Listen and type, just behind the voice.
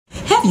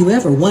Have you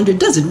ever wondered,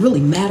 does it really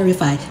matter if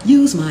I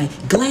use my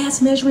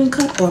glass measuring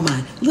cup or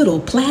my little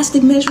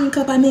plastic measuring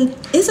cup? I mean,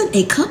 isn't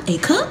a cup a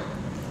cup?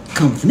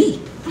 Come with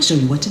me. I'll show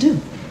you what to do.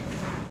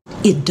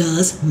 It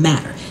does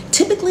matter.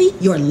 Typically,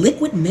 your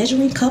liquid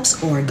measuring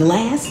cups are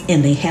glass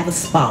and they have a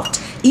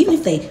spout. Even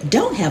if they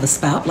don't have a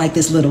spout, like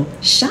this little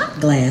shot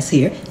glass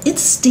here,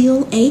 it's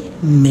still a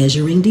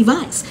measuring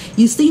device.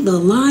 You see the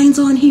lines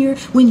on here?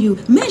 When you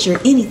measure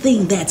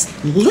anything that's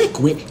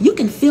liquid, you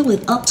can fill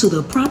it up to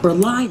the proper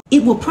line.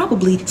 It will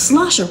probably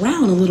slosh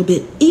around a little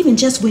bit, even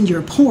just when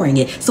you're pouring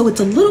it. So it's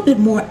a little bit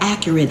more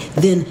accurate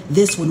than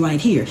this one right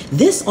here.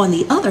 This, on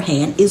the other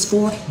hand, is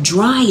for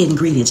dry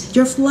ingredients,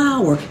 your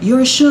flour,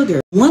 your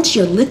sugar. Once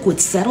your liquid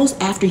settles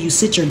after you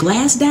sit your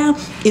glass down,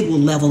 it will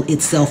level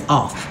itself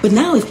off. But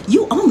now if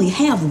you only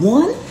have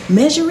one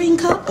measuring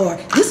cup, or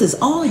this is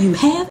all you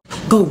have,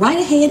 go right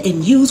ahead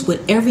and use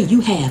whatever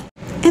you have.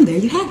 And there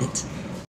you have it.